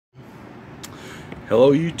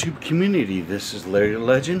Hello YouTube community, this is Larry the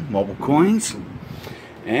Legend, Mobile Coins,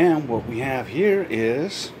 and what we have here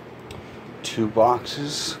is two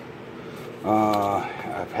boxes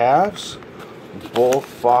of halves.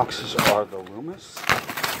 Both boxes are the Loomis.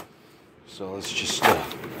 So let's just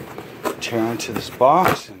tear into this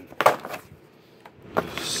box and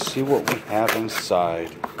see what we have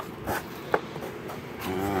inside.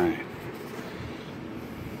 Alright.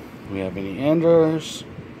 We have any enders?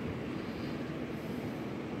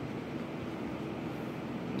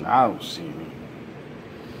 I don't see any.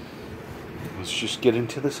 Let's just get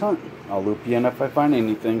into this hunt. I'll loop you in if I find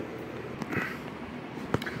anything.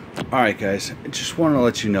 Alright guys, I just want to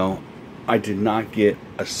let you know I did not get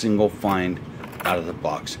a single find out of the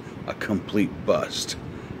box. A complete bust.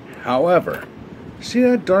 However, see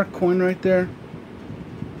that dark coin right there?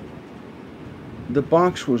 The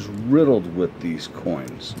box was riddled with these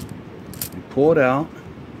coins. You pull it out.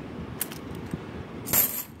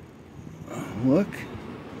 Look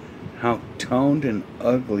how toned and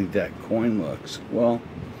ugly that coin looks. Well,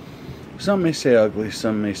 some may say ugly,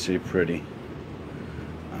 some may say pretty.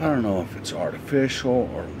 I don't know if it's artificial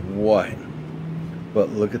or what, but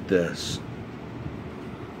look at this.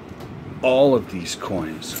 All of these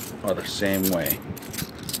coins are the same way.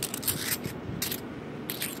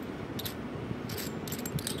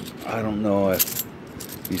 I don't know if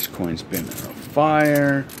these coins been in a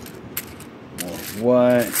fire or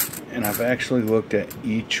what. And I've actually looked at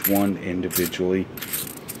each one individually.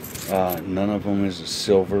 None of them is a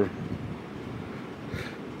silver.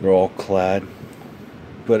 They're all clad.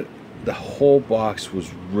 But the whole box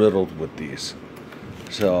was riddled with these.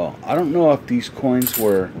 So I don't know if these coins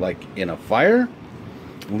were like in a fire.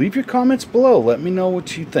 Leave your comments below. Let me know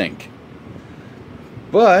what you think.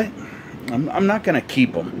 But I'm not going to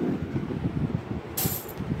keep them.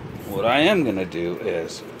 What I am going to do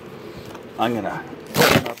is I'm going to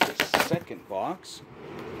open up the second box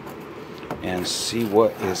and see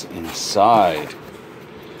what is inside.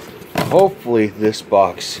 Hopefully this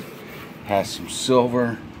box has some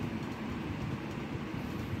silver.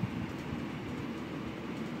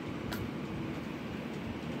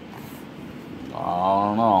 I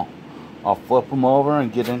don't know. I'll flip them over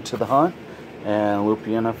and get into the hunt and loop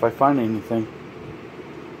you in if I find anything.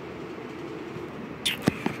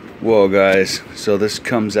 Well guys, so this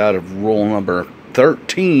comes out of roll number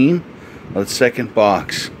 13 of the second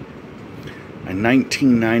box. A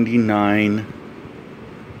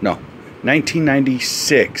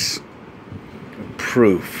 1996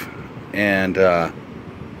 proof. And oh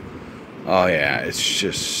yeah,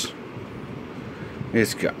 it's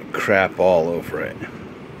got crap all over it.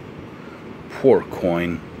 Poor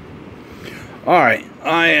coin. Alright,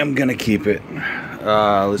 I am gonna keep it.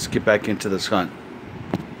 Let's get back into this hunt.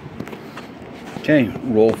 Okay,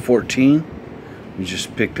 roll 14. We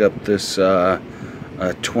just picked up this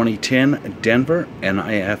 2010 Denver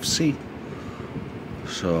NIFC.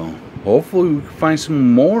 So hopefully we can find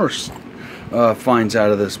some more finds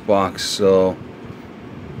out of this box. So,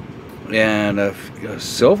 and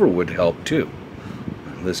silver would help too.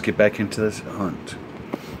 Let's get back into this hunt.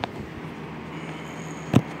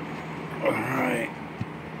 All right,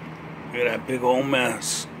 look at that big old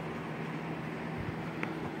mess.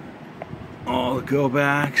 All the go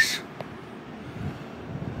backs.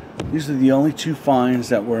 These are the only two finds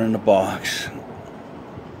that were in the box.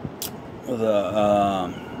 The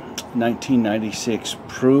 1996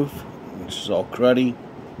 proof, which is all cruddy,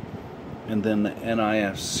 and then the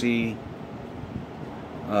NIFC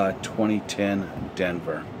 2010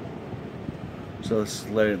 Denver. So this is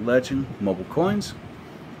Larry Legend, Mobile Coins,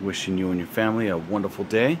 wishing you and your family a wonderful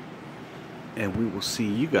day, and we will see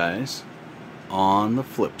you guys on the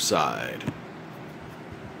flip side.